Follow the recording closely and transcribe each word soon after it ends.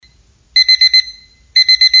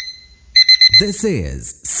This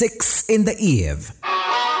is 6 in the Eve.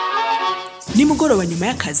 Nimugoroba nyuma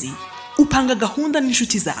y'akazi upanga gahunda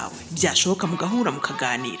n'inshuti zawe byashoboka mugahura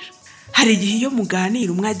mukaganira. Hari igihe iyo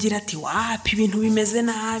muganira umwe agira ati wapi ibintu bimeze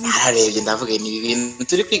nabi. Harebye ndavuga ni ibintu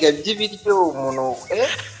turi kwiga by'ibiryo umuntu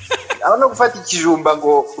aho no gufata ikijumba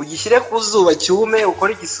ngo ugishyire ku zuba cyume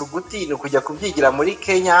ukora igisuguti no kujya kubyigira muri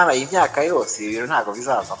Kenya hana imyaka yose ibintu ntago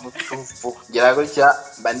bizava mu tuvu ngera gutya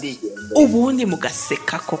mba ndigende. Ubundi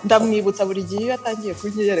mugaseka ko ndamwibutsa buri gihe iyo atangiye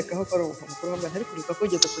kunyerekaho ko ari umukuru w'abana ariko kuruka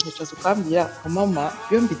kugeza ku nyicazo ukambwira mama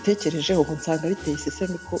iyo mbitekerejeho ngo nsanga biteye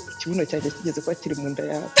isesemi ko ikibuno cyanjye kigeze kwa kiri mu nda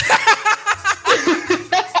yawe.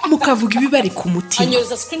 Mukavuga ibibari ku mutima.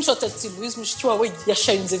 Anyoza screenshot ati Louise mushiki wawe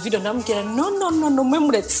yasharinze video namubwira no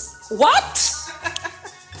mwemuretse what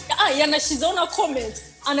yanashyizeho na comment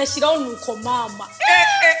anashyiraho nuko mama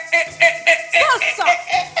sasa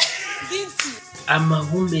binti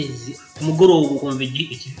amahumezi umugoroba ukumva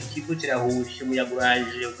ikigo kirahushe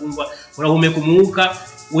muyaguranje kumva urahumeka umwuka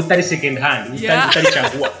utari second hand utari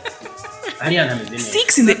cyagwa.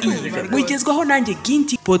 6 in the Eve wigezwaho nanjye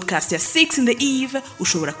Ginty. Podcast ya 6 in the Eve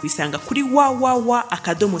ushobora kwisanga kuri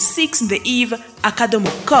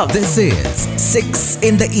www.6intheeve.com. This is 6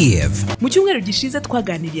 in the Eve. Mu cyumweru gishize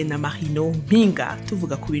twaganiriye na Marino Mpinga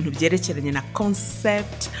tuvuga ku bintu byerekeranye na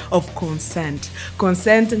concept of consent.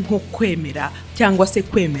 Consent nko kwemera cyangwa se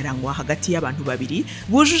kwemeranywa hagati y'abantu babiri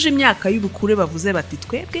bujuje imyaka y'ubukure bavuze bati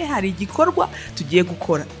twebwe hari igikorwa tugiye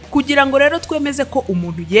gukora kugira ngo rero twemeze ko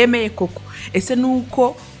umuntu yemeye koko. Ese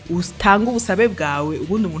nuko utanga ubusabe bwawe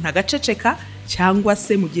ubundi umuntu agaceceka cyangwa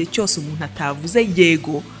se mu gihe cyose umuntu atavuze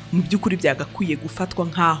yego mu by'ukuri byagakwiye gufatwa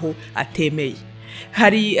nkaho atemeye.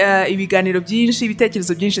 Hari ibiganiro byinshi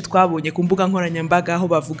ibitekerezo byinshi twabonye ku mbuga nkoranyambaga aho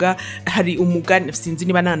bavuga hari umugani sinzi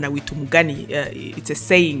niba nanawita umugani it's a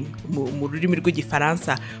saying mu rurimi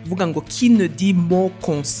rw'igifaransa uvuga ngo qui ne dit mot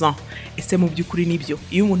consent. Ese mu by'ukuri nibyo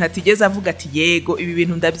iyo umuntu atigeze avuga ati yego ibi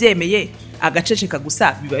bintu ndabyemeye agaceceka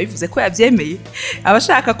gusa biba bivuze ko yabyemeye.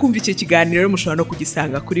 Abashaka kumva iki kiganiro mushobora no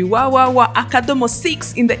kugisanga kuri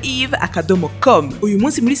www.6intheeve.com. Uyu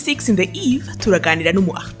munsi muri 6 in the Eve turaganira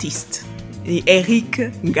n'umu artiste ni Eric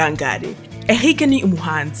Ngangare. Eric ni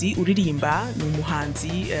umuhanzi uririmba, ni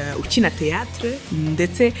umuhanzi ukina théâtre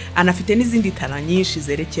ndetse anafite n'izindi talent nyinshi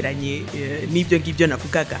zerekeranye n'ibyo ngibyo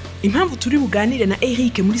navugaga. Impamvu turi buganire na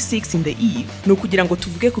Eric muri 6 in the Eve no kugira ngo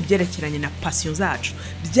tuvuge ku byerekeranye na passion zacu,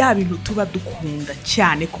 bya bintu tuba dukunda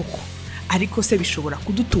cyane koko ariko se bishobora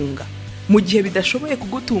kudutunga. Mu gihe bidashoboye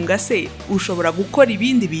kugutunga se ushobora gukora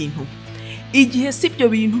ibindi bintu. Igihe sibyo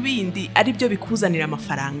bintu bindi ari byo bikuzanira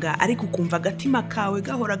amafaranga ariko ukumva agatima kawe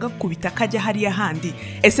gahora gakubita kajya hariya handi.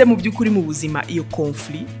 Ese mu by'ukuri mu buzima iyo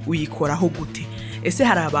conflict uyikoraho gute? Ese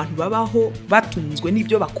hari abantu babaho batunzwe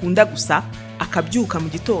n'ibyo bakunda gusa akabyuka mu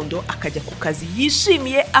gitondo akajya ku kazi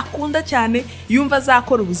yishimiye akunda cyane yumva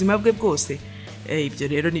azakora ubuzima bwe bwose? Ibyo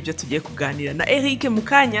rero nibyo tugiye kuganira na Eric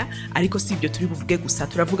Mukanya ariko si ibyo turi buvuge gusa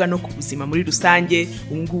turavuga no ku buzima muri rusange.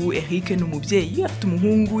 Ungu Eric ni umubyeyi afite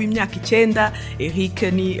umuhungu w'imyaka 9. Eric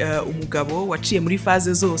ni umugabo waciye muri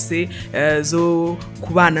faze zose zo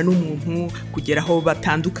kubana n'umuntu kugera aho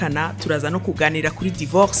batandukana. Turaza no kuganira kuri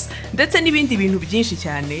divorce ndetse n'ibindi bintu byinshi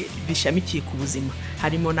cyane bishamikiye ku buzima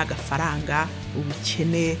harimo n'agafaranga,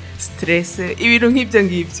 ubukene, stress, ibintu nk'ibyo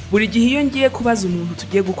ngibyo. Buri gihe iyo ngiye kubaza umuntu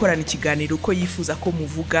tugiye gukorana ikiganiro uko yifuza ko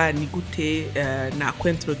muvuga ni gute na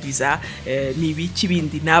kwintroduza ni ibiki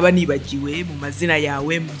bindi naba nibagiwe mu mazina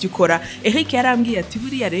yawe mu byukora, Eric yarambwiye ati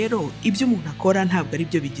buriya rero ibyo umuntu akora ntabwo ari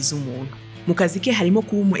byo bigize umuntu. Mu kazi ke harimo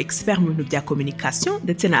kuba umu expert mu bintu bya communication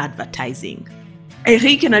ndetse na advertising.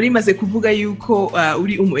 Eric narimaze kuvuga yuko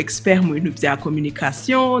uri umu expert mu bintu bya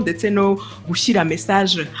communication ndetse no gushyira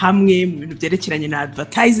message hamwe mu bintu byerekeranye na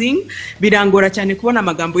advertising. Birangora cyane kubona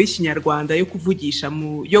amagambo y'ikinyarwanda yo kuvugisha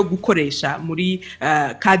yo gukoresha muri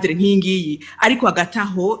cadre nk'ingiyi ariko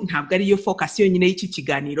hagataho ntabwo ari yo focus yonyine y'iki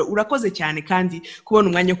kiganiro. Urakoze cyane kandi kubona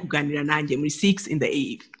umwanya wo kuganira nanjye muri 6 in the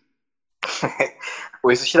Eve.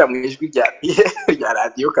 Wese ushyira mu ijwi rya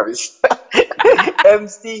radio kabisa.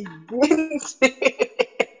 MC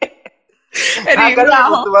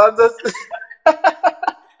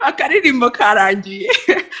akaririmbo karangiye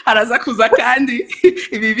haraza kuza kandi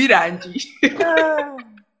ibi birangiye.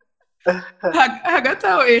 Hagati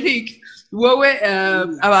aho Eric wowe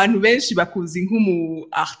abantu benshi bakuzi nk'umu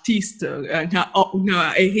artiste nka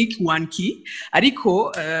Eric Wanki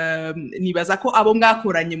ariko nibaza ko abo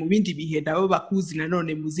mwakoranye mu bindi bihe nabo bakuzi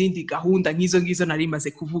nanone mu zindi gahunda nk'izo ngizo nari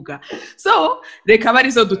maze kuvuga. So reka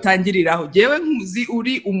barizo dutangiriraho. Jewe nkuzi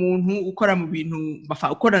uri umuntu ukora mu bintu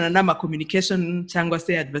ukorana n'ama communication cyangwa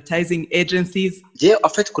se advertising agencies. Je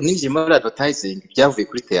afite kuninjye muri advertising byavuye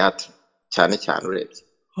kuri theatre cyane urebye.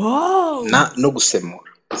 Oh. no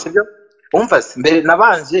gusemura sibyo umva mbere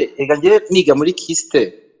nabanje ega ngiye niga muri kiste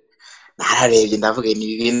nararebye ndavuga ni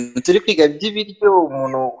ibintu turi kwiga by'ibiryo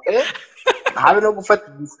umuntu habe no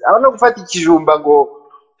gufata ikijumba ngo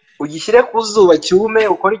ugishyire ku zuba cyume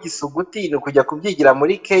ukora igisuguti ni kujya kubyigira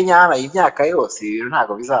muri Kenya hano imyaka yose ibintu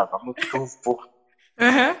ntabwo bizavamo tuvu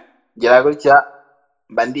ngira gutya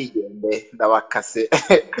mba ndigende ndabakase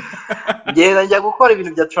ngenda njya gukora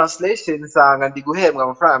ibintu bya translation nsanga ndi guhembwa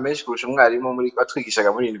amafaranga menshi kurusha umwarimu muri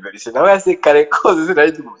batwigishaga muri university nawe yase kare koze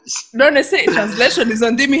zirayidumugisha none se translation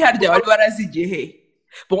izo ndimi harya wari warazigihe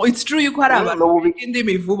bon it's true yuko hari abantu biga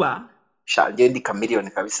indimi vuba shange ndi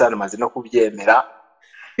kamiliyoni kabisa namaze no kubyemera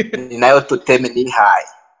ni nayo toteme nihaye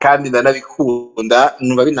kandi ndanabikunda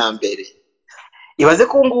numva binambere ibaze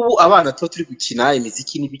ko ngubu abana to turi gukina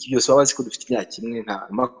imiziki n'ibiki byose babazi ko dufite imyaka imwe nka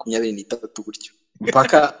 23 gutyo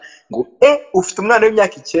mpaka ngo ufite umwana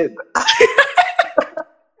w'imyaka 9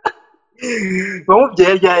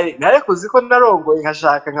 bamubyeyi ryari narekuzi ko narongoye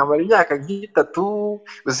nkashaka nkamara imyaka nk'itatu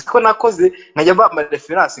uzi ko nakoze nkajya bamba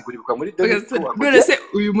reference guribuka muri none se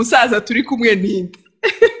uyu musaza turi kumwe ninde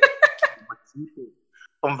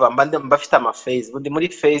umva mba afite ama phase ndi muri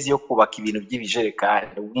phase yo kubaka ibintu by'ibijerekani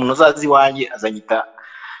umuntu uzazi wanje azanyita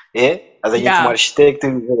mu architect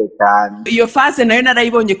w'ibijerekani iyo phase nayo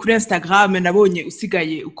narayibonye kuri Instagram nabonye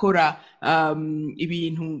usigaye ukora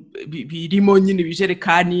ibintu birimo nyine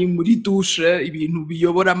ibijerekani muri douche ibintu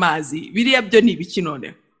biyobora amazi biriya byo ni ibiki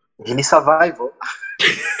none ni survival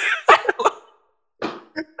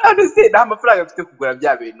Honestly, nta mafaranga mfite kugura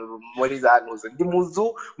bya bintu muri za ntuzo ndi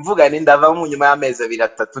muzu mvuga ni ndava mu nyuma y'amezi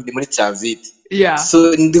 2-3 ndi muri transit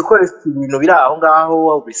so ndikoresha ibintu biri aho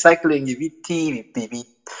ngaho recycling ibiti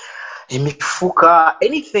imifuka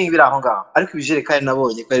anything biri aho ngaho ariko ibijerekani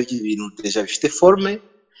nabonye ko ari ibintu deja bifite forme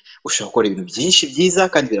ushobora gukora ibintu byinshi byiza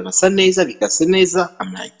kandi biranasa neza bigase neza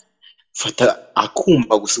fata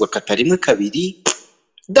akumba gusuka katarimwe kabiri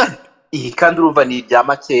done iyi kandi urumva ni ibya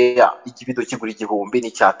makeya ikibido kigura 1000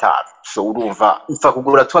 n'icyatanu so urumva mfa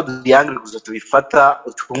kugura twa duyangre guzo tubifata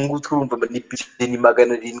utungu turumva ni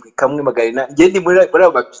 700 kamwe 400 ngende muri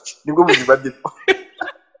abo babici nibwo buzima byo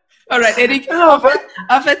Alright Eric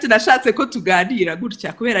afite nashatse ko tuganira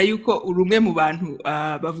gutya kubera yuko urumwe mu bantu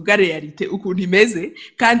bavuga realite ukuntu imeze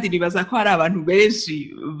kandi nibaza ko hari abantu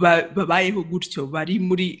benshi babayeho gutyo bari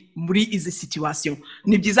muri izi situation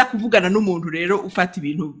ni byiza kuvugana n'umuntu rero ufata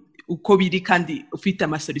ibintu uko biri kandi ufite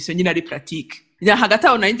amasolution nyine ari pratique hagati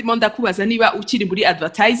aho nandi mo ndakubaza niba ukiri muri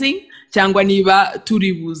advertising cyangwa niba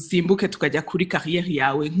turi buzimbuke tukajya kuri career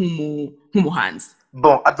yawe nk'umuhanzi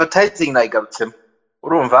bon advertising nayigarutsemo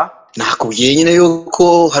urumva nakubwiye nyine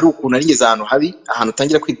yuko hari ukuntu ari ngeze ahantu habi ahantu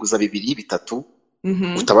utangira kwiguza 2-3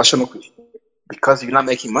 utabasha no kwishyura because you're not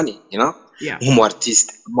making money you know nk'umu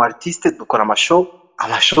artiste dukora amashow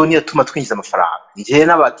niyo tuma twinjiza amafaranga ngiye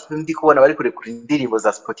n'abati ndi kubona bari kurekura indirimbo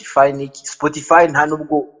za Spotify nta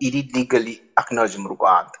nubwo iri legally acknowledged mu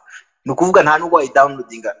Rwanda nukuvuga nta nubwo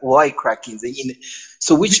downloadinga why crackinze nyine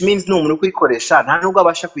so which means no umuntu kwikoresha nta nubwo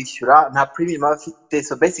abasha kwishyura nta premium afite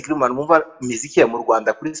so basically umuntu mumva muziki ya mu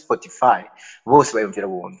Rwanda kuri Spotify bose bayumvira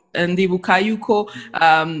buntu ndibuka yuko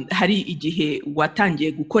hari igihe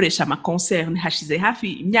watangiye gukoresha ama concert hashize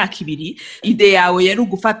hafi imyaka 2 ide yawe yari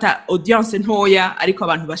ugufata audience ntoya ariko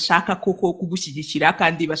abantu bashaka koko kugushyigikira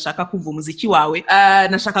kandi bashaka kumva umuziki wawe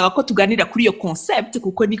nashakaga ko tuganira kuri iyo concept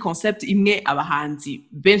kuko ni concept imwe abahanzi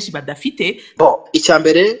benshi badafite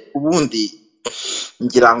icyambere ubundi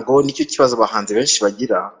ngira ngo nicyo kibazo abahanzi benshi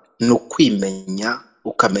bagira no kwimenya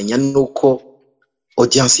ukamenya nuko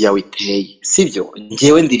audience yawe iteye sibyo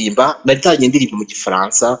ngewe ndirimba natangiye ndirimba mu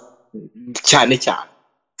gifaransa cyane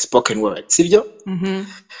spoken word sibyo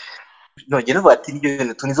nongera bati nibyo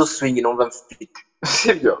bintu tunizo swing numva mfite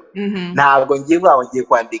sibyo ntabwo ngiye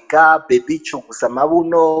kwandika baby cyugusa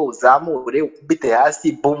mabuno uzamure ukubite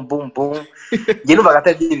hasi boom boom boom ngiye numva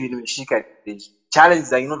gatari ibintu bishikarije challenge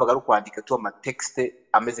zanyu numva ari kwandika tu ama text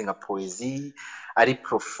ameze nka poesie ari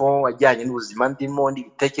profond ajyanye n'ubuzima ndimo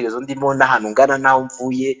n'ibitekerezo ndimo n'ahantu ngana naho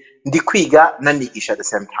mvuye ndi kwiga nanigisha at the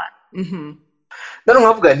same time none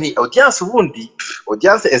nkavuga nti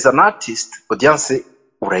audience as an artist audience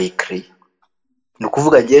urayicreate no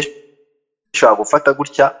kuvuga ngiye nshobora gufata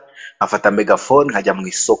gutya nkafata megaphone nkajya mu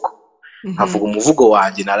isoko nkavuga umuvugo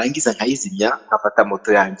wanjye narangiza nkayizimya nkafata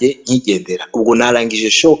moto yanjye nkigendera ubwo narangije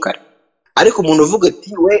shoka ariko umuntu uvuga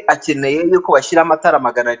ati we akeneye yuko bashyira amatara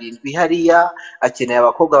 700 hariya akeneye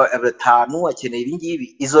abakobwa 5 akeneye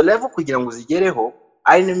ibingibi izo level kugira ngo zigereho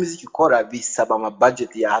ari no music ikora bisaba ama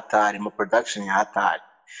budget ya hatari mu production ya hatari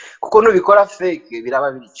kuko nubikora fake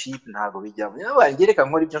biraba biri cheap ntago bijyamo yabangereka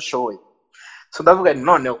nkora ibyo nshoboye so ndavuga ni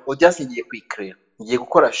none audience ngiye kwicreate ngiye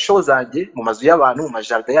gukora show zanjye mu mazu y'abantu mu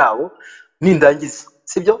majardin yabo nindangiza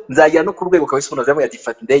sibyo nzagira no ku rwego kabisa umuntu azamwe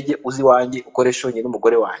yagifata indege uzi wanjye ukore show nyine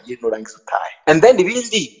n'umugore wanjye nurangiza utahe and then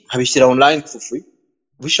ibindi nkabishyira online for free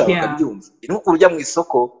bishaka byumva ni uko ujya mu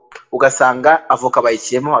isoko ugasanga avoka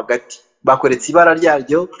bayikiyemo hagati bakoretse ibara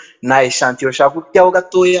ryaryo na eshantio ushaka kuryaho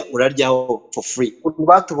gatoya uraryaho for free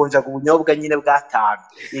batubonjaga ubunyobwa nyine bw'atanu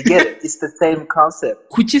you get it it's the same concept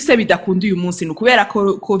kuki se bidakunda uyu munsi ni ukubera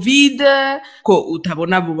covid ko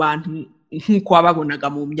utabona abo bantu nk'uko wababonaga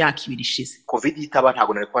mu myaka 2 ishize covid itaba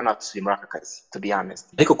ntabwo nari kuba natusuye muri aka kazi to be honest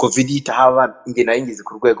ariko covid itahaba nge naringize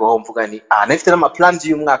ku rwego aho mvuga ni nafite n'amaplans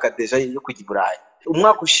y'uyu mwaka deja yo kujya i Burayi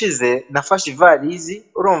umwaka ushize nafashe ivalizi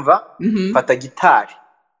urumva mfata gitari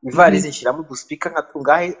ivalizi nshyiramo uduspika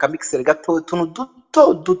nkatungahe kamixer gato tuntu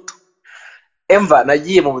duto emva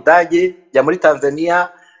nagiye mu Budage njya muri Tanzania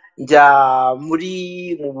njya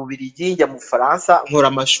mu Bubiligi njya mu Faransa nkora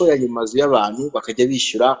amashow ya nyumazu y'abantu bakajya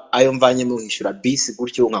bishyura ayo mvanye mu hishyura bisi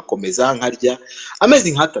gutyo nkakomeza nkarya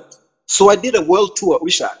amazing hatatu so I did a world tour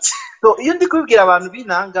wishatse so iyo ndi kubwira abantu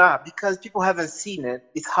binanga because people haven't seen it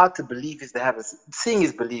it's hard to believe if they haven't seen seeing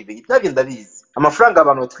is believing nabyo ndabizi amafaranga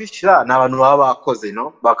abantu batwishyura ni abantu baba bakoze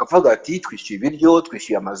no bakavuga ati twishyuye ibiryo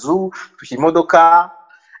twishyuye amazu twishyuye imodoka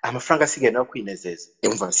amafaranga asigaye nayo kwinezeza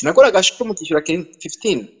umva sinakoraga show mutishyura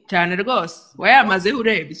 15 cyane rwose wayamaze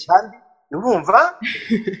urebye kandi urumva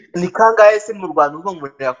ni kangahe se mu Rwanda uvuga ngo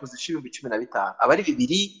yakoze 15 abari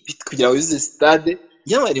 2 kugira ngo yuzuze stade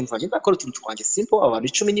nyamara mvanye ndakora utuntu twanjye simple abantu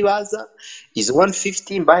 10 nibaza is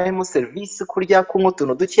 150 mbahemo service kurya kunywa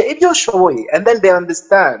utuntu duke ibyo ushoboye and then they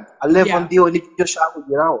understand a level ndio nibyo shaka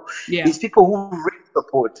kugeraho these people who really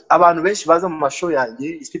support abantu benshi baza mu mashow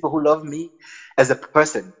yanjye these people who love me as a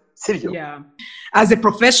person sibyo as a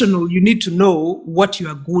professional you need to know what you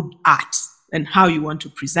are good at and how you want to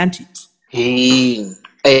present it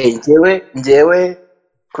njyewe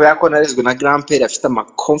kubera ko narezwe na grandpère afite ama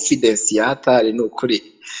confidence ya hatari n'ukuri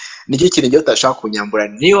nicyo kintu ngiye utashaka kunyambura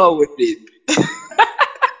ni wowe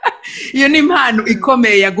iyo ni impano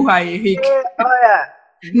ikomeye yaguhaye hiki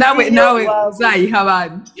nawe uzayiha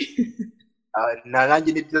abandi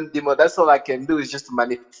nanjye nibyo ndimo that's all I can do is just to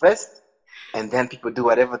manifest and then people do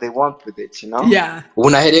whatever they want with it you know ubu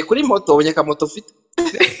nahereye kuri moto ubonye ka moto ufite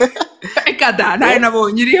kada nawe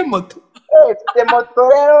nabonye iriye moto moto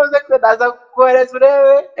rero uze ndaza kukoreza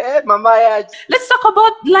urebe mama yaje let's talk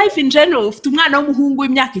about life in general ufite umwana w'umuhungu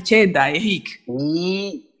w'imyaka 9 hiki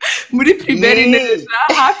muri primaire neza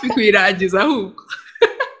hafi kuyirangiza ahubwo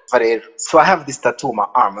rero so I have this tattoo on my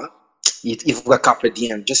arm ivuga carpe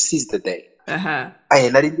diem just seize the day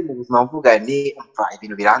nari ndi mu buzima mvuga ni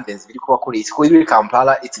ibintu birandenze biri kuba kuri isi kuri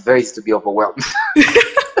Kampala it's very easy to be overwhelmed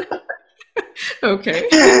okay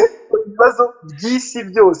ibibazo by'isi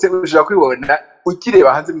byose ushobora kwibona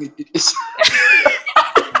ukireba hanze mu idirishya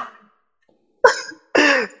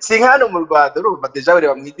sinkano mu Rwanda urumva deja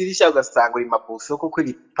ureba mu idirishya ugasanga uri mabuso kuko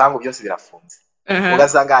ibipangu byose birafunze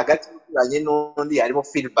ugasanga hagati y'uranye n'undi harimo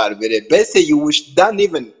Phil Barbere bese you wish don't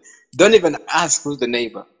even ask who's the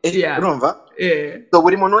neighbor urumva so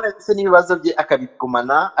buri muntu wese n'ibibazo bye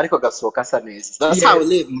akabigumana ariko agasohoka asa neza that's how we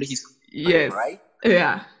live muri history right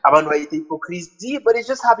abantu bayita hypocrisy but it's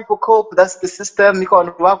just how people cope that's the system niko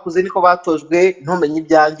abantu bakuze niko batojwe ntumenye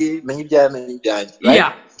ibyanjye menye ibyanjye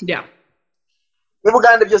right mu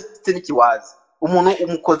Buganda byose n'ikiwazi umuntu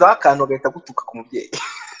umukoza akantu agahita gutuka ku mubyeyi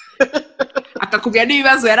akakubwira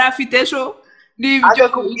n'ibibazo yari afite ejo n'ibyo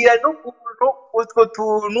akakubwira n'ukuntu utwo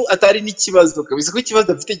tuntu atari n'ikibazo kabisa ko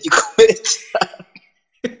ikibazo afite gikomeye cyane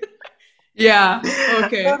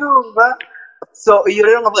okay so iyo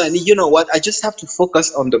rero nkavuga ni you know what I just have to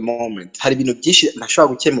focus on the moment hari ibintu byinshi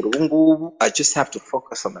nashobora gukemura ubu ngubu I just have to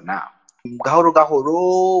focus on the now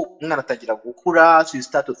gahoro umwana atangira gukura so you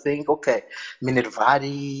start to think okay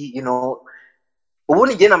minervari you know ubu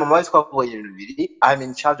ni na mama wese twabonye ibintu bibiri I'm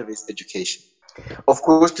in charge of his education of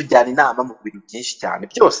course tujyana inama mu bintu byinshi cyane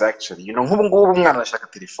byose actually you know nk'ubu ngubu umwana arashaka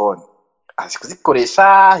telefone azi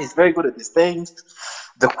kuzikoresha he's very good at these things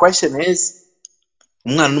the question is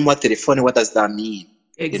umwana n'umuha telefone what does that mean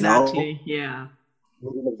exactly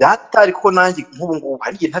byatari ko nanjye nk'ubu ngubu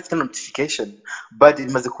hari igihe ntafite notification but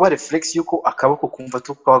imaze kuba reflex yuko akaboko kumva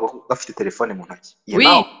tukaba gafite telefone mu ntoki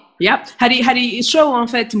Yeah, hari show en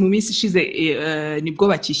fait mu minsi ishize nibwo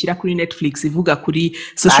bakishyira kuri Netflix ivuga kuri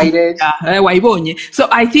social media wayibonye. So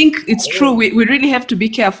I think it's true, we really have to be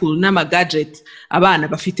careful n'ama gadget abana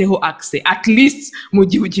bafiteho access, at least mu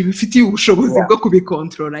gihe bifitiye ubushobozi bwo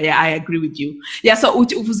kubikontrola. Yeah, I agree with you. Yeah, so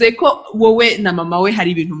uvuze ko wowe na mama we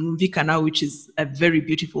hari ibintu mwumvikana, which is a very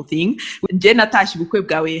beautiful thing. Je natashye ubukwe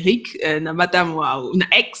bwawe Eric na madame wawe na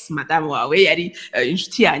ex madame wawe yari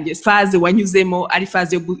inshuti yanjye, phase wanyuzemo ari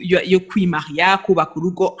phase yo kwimaria, kubaka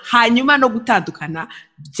urugo, hanyuma no gutandukana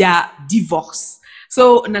bya divorce.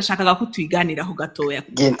 So nashakaga ko tuyiganiraho gatoya.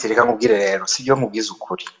 Ginti reka nkubwire rero, sibyo nkubwiza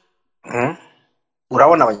ukuri.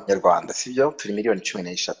 Urabona abanyarwanda sibyo turi miliyoni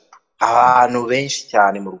 13. Abantu benshi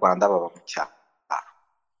cyane mu Rwanda baba mu cyaro.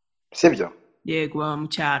 Sibyo? Yego baba mu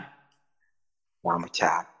cyaro.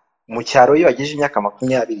 Mu cyaro iyo wageje imyaka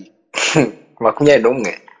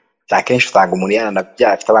 21 cyakenshi usanga umuntu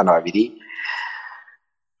yaranabyaye afite abana babiri.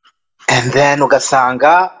 And then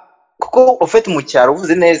ugasanga kuko ufite mu cyaro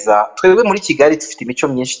uvuze neza, twebwe muri Kigali dufite imico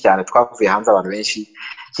myinshi cyane, twavuye hanze abantu benshi.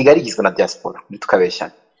 Kigali igizwe na diaspora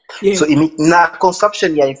nitukabeshya. So na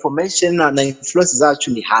consumption ya information na influence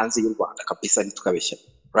zacu ni hanze y'u Rwanda kabisa nitukabeshya,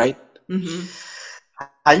 right?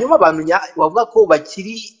 Hanyuma abantu bavuga ko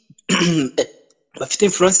bakiri bafite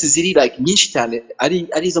influence ziri like nyinshi cyane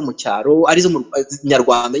ari zo mu cyaro, ari zo mu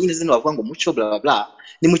Nyarwanda nyine zino bavuga ngo muco bla bla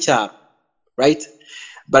ni mu cyaro, right?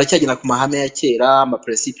 Baracyagina ku mahame ya kera, ama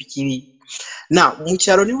principe kibi. Na mu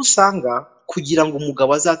cyaro ni usanga kugira ngo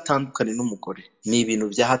umugabo azatandukane n'umugore ni ibintu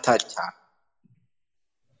bya hatari cyane.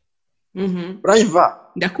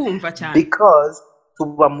 Uranyumva? Ndakumva cyane. Because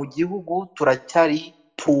tuba mu gihugu turacyari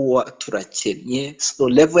poor, turakennye, so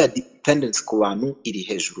level ya dependence ku bantu iri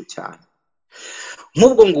hejuru cyane.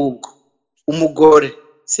 Nk'ubwo ngubwo umugore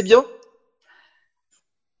sibyo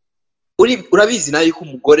urabizi nayo ko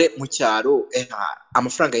umugore mu cyaro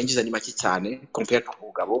amafaranga yinjiza ni make cyane compared to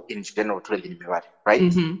umugabo in general turege n'imibare,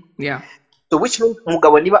 right? Yeah. So which means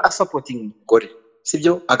umugabo niba supporting umugore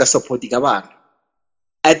sibyo agasupporting abana,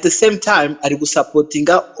 at the same time ari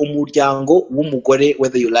gusupportinga umuryango w'umugore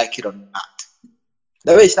whether you like it or not.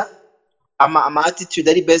 Ndabeshya ama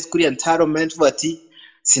attitude ari based kuri entitlement, bati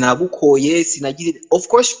sinagukoye sinagire. Of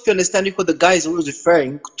course you understand because the guy is always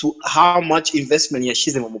referring to how much investment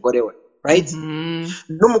yashize mu mugore we, right?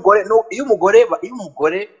 N'umugore iyo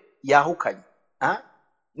umugore yahukanye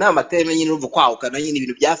na mateme nyine urumva kwahukana nyine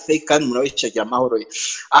ibintu bya fake kandi umuntu wishagira amahoro ye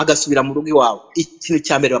agasubira mu rugo iwawe, ikintu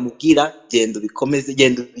cya mbere bamubwira genda bikomeze,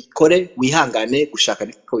 genda bikore, wihangane, gushaka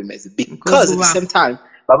niko bimeze, because at the same time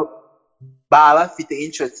baba bafite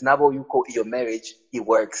interest nabo yuko iyo marriage it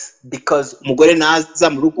works, because umugore naza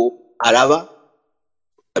mu rugo araba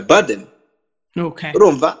a burden. Okay.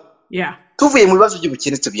 Urumva? Yeah. Tuvuye mu bibazo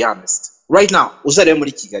by'ubukene, to be honest right now uzarebe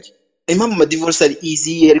muri Kigali impamvu ama divorce ari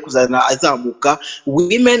easy ari kuzana azamuka,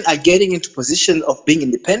 women are getting into position of being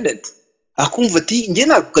independent. Akumva ati nge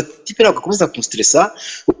nagatipe nagakomeza kunstressa,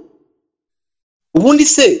 ubundi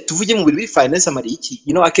se tuvuge mu biri finance amari iki,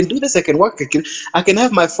 you know, I can do this, I can work, I can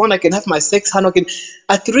have my phone, I can have my sex, hano can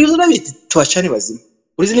at really love it tuachane bazima.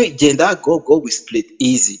 Urizine genda go we split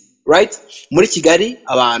easy, right? Muri Kigali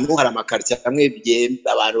abantu hari amakarti amwe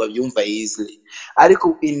bigenda abantu babyumva easily,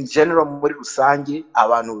 ariko in general muri rusange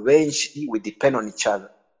abantu benshi we depend on each other.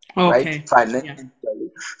 Okay. Right? Financially. Yeah.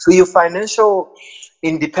 So your financial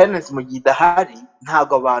independence mu gihe hari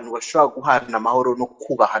ntago abantu bashobora guhana amahoro no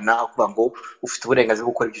kubahana kuvuga ngo ufite uburenganzira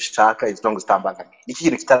bwo gukora ibyo ushaka as long as utambangamiye. Iki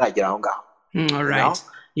kintu kitaragera aho ngaho. All right.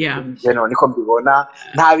 Yeah. Niko mbibona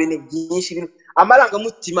nta bintu byinshi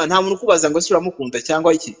amarangamutima, nta muntu kubaza ngo sura mukunda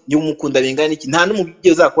cyangwa iki ni umukunda bingana iki, nta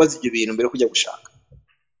n'umubyeyi uzakubaza ibyo bintu mbere kujya gushaka.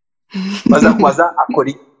 Baza kubaza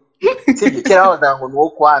akori sibyo kera bavuga ngo no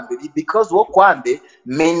kwande, because wo kwande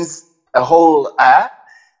means a whole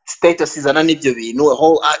status izana n'ibyo bintu, a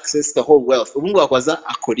whole access, the whole wealth. Ubu ngwaza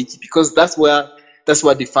akora iki, because that's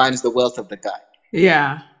what defines the wealth of the guy.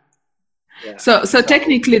 Yeah. So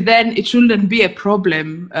technically then it shouldn't be a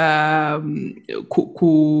problem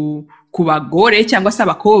ku bagore cyangwa se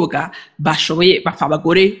abakobwa bashoboye bafa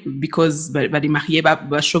abagore because bari marié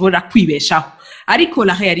bashobora kwibeshaho. Ariko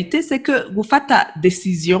la réalité c'est que gufata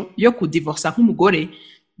decision yo kudivorce nk'umugore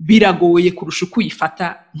biragoye kurusha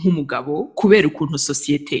kuyifata nk'umugabo kubera ukuntu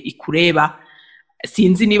societe ikureba.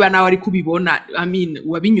 Sinzi niba nawe ari kubibona, I mean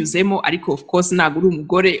wabinyuzemo, ariko of course ntabwo uri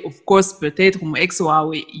umugore, of course peut-être mu ex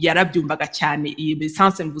wawe yarabyumvaga cyane iyi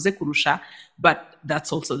sense mvuze kurusha, but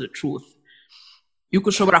that's also the truth. Yuko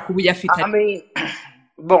ushobora kuba uyafite. I mean,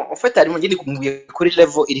 bon, en fait harimo ngindi kuri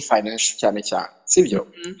level iri financial cyane cyane, sibyo?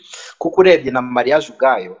 Kuko urebye na mariage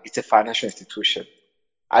ubwayo it's a financial institution,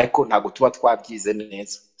 ariko ntabwo tuba twabyize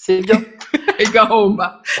neza, sibyo?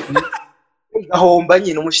 igahomba ugahomba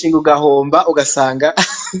nyine umushinga ugahomba ugasanga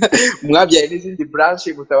mwabyaye n'izindi branch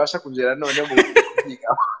mutabasha kugera none mu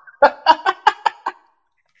kwigaho.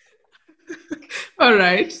 all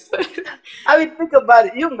right I mean, think about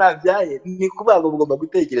it. Iyo mwabyaye ni kuvuga ngo mugomba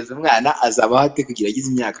gutekereza umwana azabaho ate kugira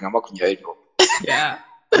agize imyaka nka 20. yeah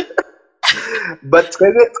But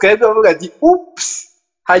twebwe bavuga ati oops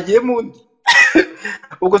hagiyemo undi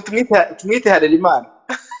ubwo tumwite Harerimana.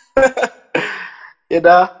 You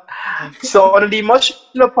know? So on the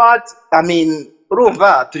emotional part, I mean,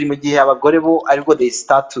 urumva turi mu gihe abagore bo ariko they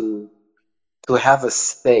start to have a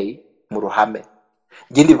say mu ruhame.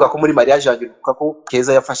 Ngiye ndibuka ko muri mariage yanjye ndibuka ko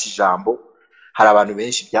Keza yafashe ijambo, hari abantu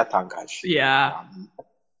benshi byatangaje. yeah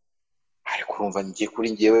Ariko urumva ngiye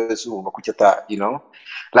kuri ngiyewe zumva kuki you know,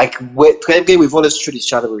 like twebwe we've always treated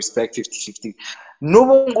each other with respect 50-50.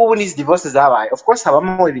 N'ubu ngubu n'izi divorce zabaye, of course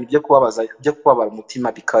habamo ibintu byo kubabara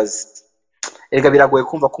umutima because erega biragoye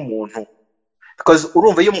kumva ko umuntu, because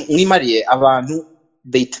urumva iyo mwimariye abantu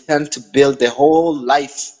they tend to build the whole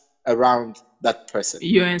life around that person.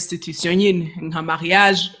 iyo institution nyine nka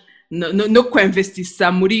mariage no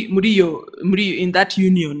kwinvestisa muri in that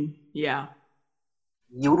union. Yeah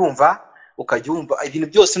Ni urumva ukajya wumva ibintu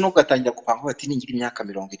byose no ugatangira kupanga bati ningira imyaka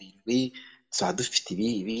 70 so dufite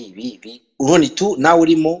ibi uroni tu nawe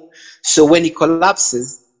urimo. So when it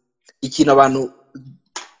collapses ikintu abantu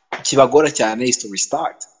kibagora cyane is to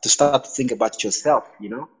start to think about yourself, you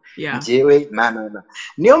know. yeah Njyewe na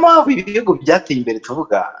niyo mpamvu ibihugu byateye imbere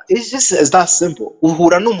tuvuga it's just as that simple.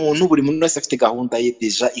 Uhura n'umuntu buri muntu wese afite gahunda ye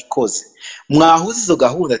deja ikoze, mwahuza izo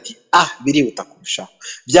gahunda ati birihuta kurushaho,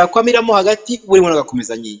 byakwamiramo hagati buri muntu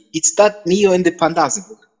agakomeza nyiye. It's that niyo independence,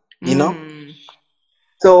 you know.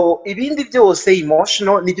 So ibindi byose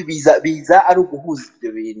emotional nibyo biza ari uguhuza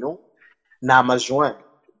ibyo bintu na amajoint.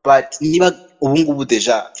 But niba ubu ngubu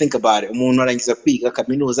deja think about it, umuntu arangiza kwiga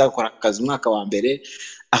kaminuza akora akazi umwaka wa mbere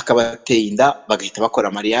akabateye inda bagahita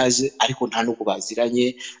bakora mariage ariko nta n'ubwo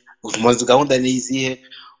baziranye, umuzi gahunda n'izihe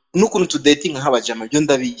n'ukuntu to dating nk'abajama byo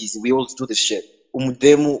ndabigize. We all do the shit.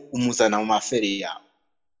 Umudemu umuzana mu mafere yawe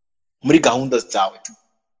muri gahunda zawe tu,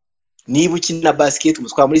 niba ukina basket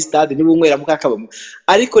umuswa muri stade, niba unywera mukakabamo,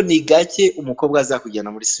 ariko ni gake umukobwa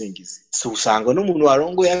azakujyana muri swingies. So usanga n'umuntu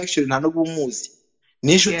warongoye actually nta no bumuzi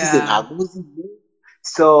n'inshuti ze ntabwo uzi.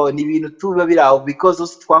 So ni ibintu tuba biraho because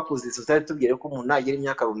us twakuze society tubwire ko umuntu agira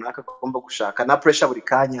imyaka runaka agomba gushaka na pressure buri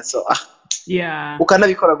kanya. So yeah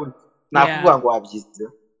ukanabikora gutya nakuvuga ngo wabyize.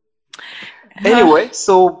 Anyway,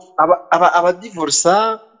 so aba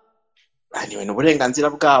divorce ni ibintu uburenganzira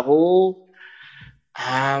bwabo.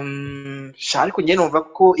 Ariko njye numva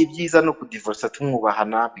ko ibyiza no kudivorce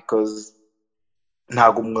tumwubahana because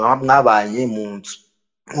ntago mwabanye mu nzu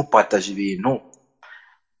nk'upataje ibintu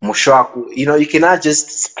mushaku, you know, you cannot just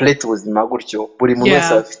split ubuzima gutyo buri muntu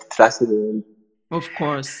wese afite trust in. Of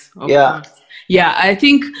course. Yeah, I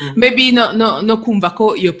think maybe no kumva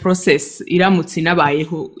ko iyo process iramutse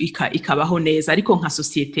inabayeho ikabaho neza, ariko nka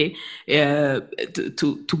societe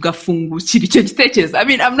tugafungukira icyo gitekerezo. I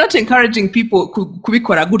mean, I'm not encouraging people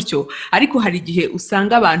kubikora gutyo, ariko hari igihe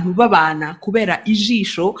usanga abantu babana kubera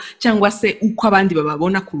ijisho cyangwa se uko abandi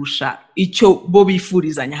bababona kurusha icyo bo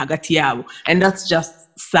bifurizanya hagati yabo, and that's just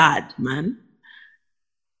sad, man.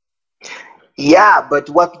 Yeah, but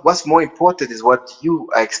what's more important is what you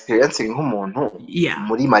are experiencing nk'umuntu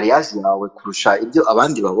muri mariage yawe kurusha ibyo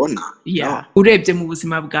abandi babona. Yeah, urebye mu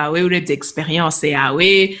buzima bwawe, urebye experience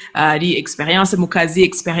yawe, ari experience mu kazi,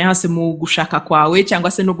 experience mu gushaka kwawe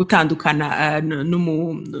cyangwa se no gutandukana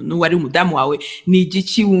n'uwari umudamu wawe, ni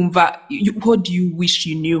igiki wumva, what do you wish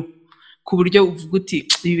you knew ku buryo uvuga uti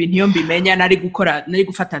ibi bintu iyo mbimenya nari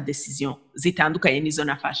gufata decision zitandukanye nizo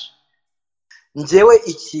nafashe? Njyewe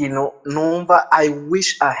ikintu numva I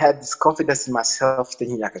wish I had this confidence in myself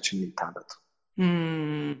nk'imyaka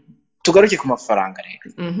 16. Tugaruke ku mafaranga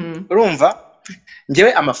rero. Urumva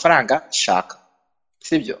njyewe amafaranga shaka,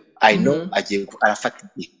 sibyo? I know agiye arafata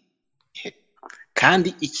igihe,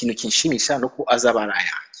 kandi ikintu kinshimisha nuko azabana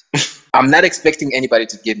yanjye. I'm not expecting anybody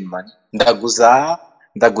to give me money.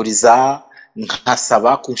 Ndaguriza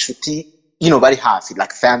nkasaba ku nshuti, you know, bari hafi,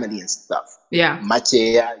 like family and stuff. Yeah.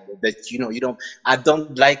 Makeya that, you know, I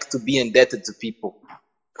don't like to be indebted to people.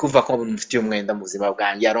 Kuva ko mufite umwenda mu buzima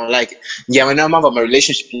bwanjye, I don't like it. Njyewe na mama my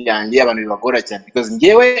relationship yanjye abantu bibagora cyane because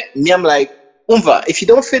njyewe I'm like, umva, if you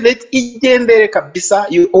don't feel it, igendere kabisa,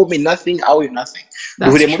 you owe me nothing, I owe you nothing.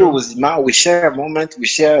 Duhure muri ubuzima, we share a moment, we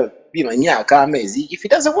share, you know, imyaka amezi. If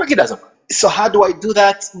it doesn't work, it doesn't work. So how do I do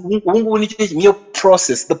that? Ubungubu niyo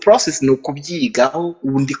process. The process ni ukubyigaho,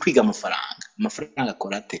 ubundi kwiga amafaranga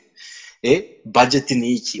akora ate. budget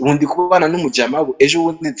ni iki ubundi kubana n'umujama ejo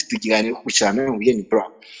bundi mfite ikiganiro kucyana n'ubuye ni bro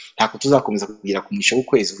ntako tuzakomeza kugira kumisha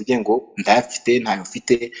ukwezi uvuge ngo ndayafite ntayo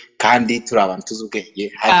mfite kandi turi abantu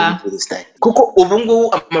tuzubwenge hafi to the style kuko ubu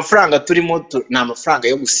ngubu amafaranga turimo ni amafaranga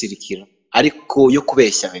yo gusirikira ariko yo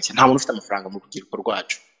kubeshya nta muntu ufite amafaranga mu rubyiruko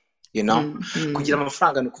rwacu you know kugira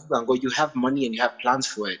amafaranga ni kuvuga ngo you have money and you have plans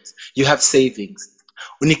for it you have savings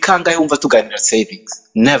unikangahe wumva tuganira savings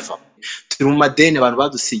never turi mu madeni abantu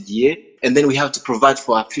badusigiye and then we have to provide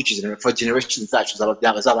for our future for generations zacu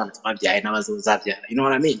z'abana twabyaye n'abazabyara you know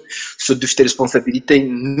what I mean so dufite responsibility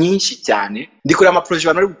nyinshi cyane ndikora ama project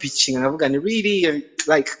abantu bari gupitching navuga ni really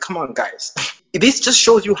like come on guys this just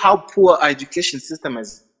shows you how poor our education system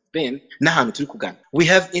has been n'ahantu turi kugana we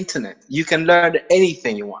have internet you can learn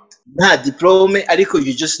anything you want nta diplome ariko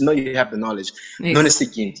you just know you have the knowledge none se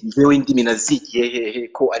gindi yewe indimi nazigiye hehe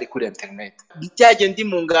ko ari kuri internet bijyaje ndi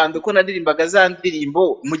mu ngando ko nadirimbaga za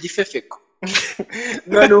ndirimbo mu gifefeko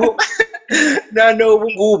none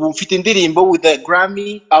ubu ngubu mfite indirimbo with the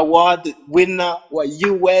Grammy Award winner wa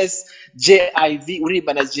US JIV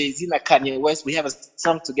uririmba na Jay-Z na Kanye West we have a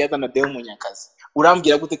song together na Deo Munyakazi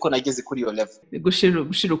urambwira gute ko nageze kuri yo level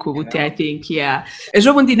gushira ukubute I think yeah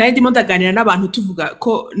ejo bundi nayo ndimo ndaganira n'abantu tuvuga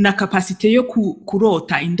ko na capacity yo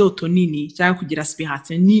kurota indoto nini cyangwa kugira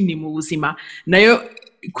aspiration nini mu buzima nayo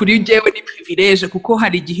kuri jewe ni privilege kuko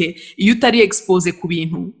hari igihe iyo utari expose ku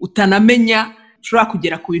bintu utanamenya ushobora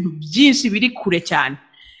kugera ku bintu byinshi biri kure cyane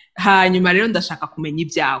hanyuma rero ndashaka kumenya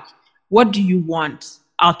ibyawe what do you want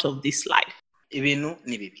out of this life ibintu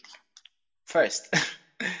ni bibiri first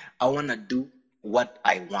I want to do what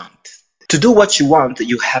I want. To do what you want,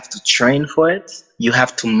 you have to train for it, you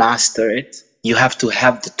have to master it, you have to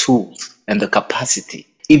have the tools and the capacity.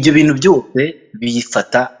 Ibyo bintu byose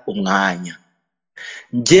bifata umwanya.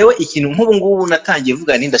 Jewe ikintu nk'ubu ngubu natangiye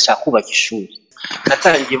vuga ni ndashaka kubaka ishuri.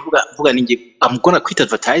 Natangiye vuga ni I'm going to quit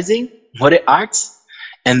advertising, nkore arts,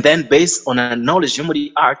 and then based on a knowledge yo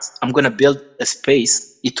muri arts, I'm going to build a space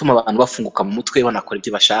ituma abantu bafunguka mu mutwe banakora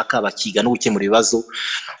ibyo bashaka bakiga no gukemura ibibazo.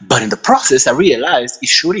 But in the process I realized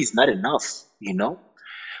ishuri is not enough, you know.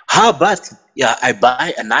 How about I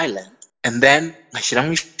buy an island and then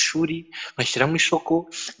nkashyiramo ishuri, nkashyiramo isoko,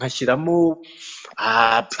 nkashyiramo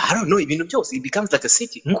I don't know ibintu byose it becomes like a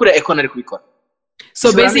city. Nkure economy kubikora.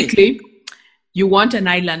 So basically you want an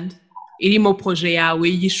island irimo projet yawe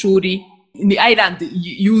y'ishuri ni island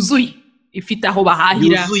yuzuye ifite aho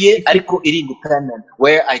bahahira yuzuye ariko iri independent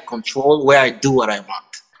where I control where I do what I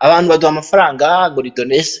want. Abantu baduha amafaranga ngo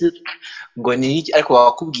donation ngo ni iki ariko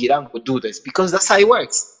bakubwira ngo do this because that's how it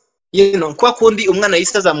works. You know kwa kundi umwana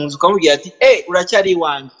yisaza mu nzu kamubwira ati uracyari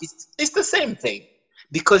wanjye it's the same thing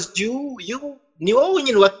because you ni wowe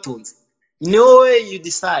nyine watunze you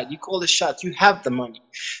decide you call the shot you have the money.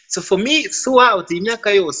 So for me throughout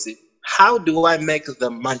imyaka yose how do I make the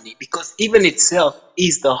money? Because even itself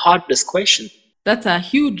is the hardest question. That's a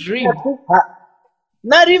huge dream.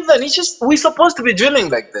 Not even. It's just, we're supposed to be dreaming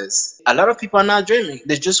like this. A lot of people are not dreaming.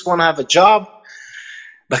 They just want to have a job,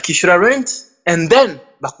 bakishyura rent, and then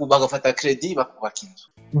bagafata credit, bakubaka inzu.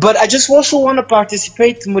 But I just also want to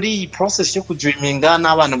participate muri process yo kudreaminga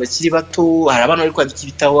n'abana bakiri bato. Hari abana bari kwandika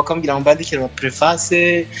ibitabo bakambwira ngo bandikire ama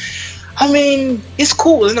preface. I mean, it's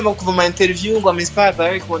cool. Isn't it? For my interview, I'm inspired by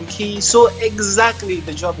Eric One Key. So exactly,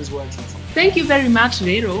 the job is working for me. Thank you very much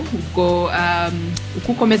rero ubwo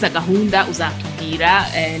ukukomeza gahunda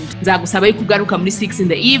uzatubwira and nzagusaba yuko ugaruka muri 6 in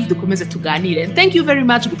the eve dukomeze tuganire. Thank you very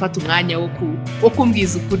much gufata umwanya wo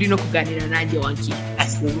kumbwiza ukuri no kuganira nanjye wanki.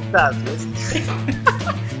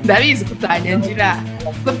 Ndabizi kutanyangira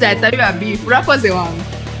ko byahita biba beef urakoze wangu.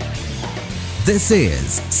 This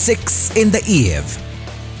is 6 in the Eve.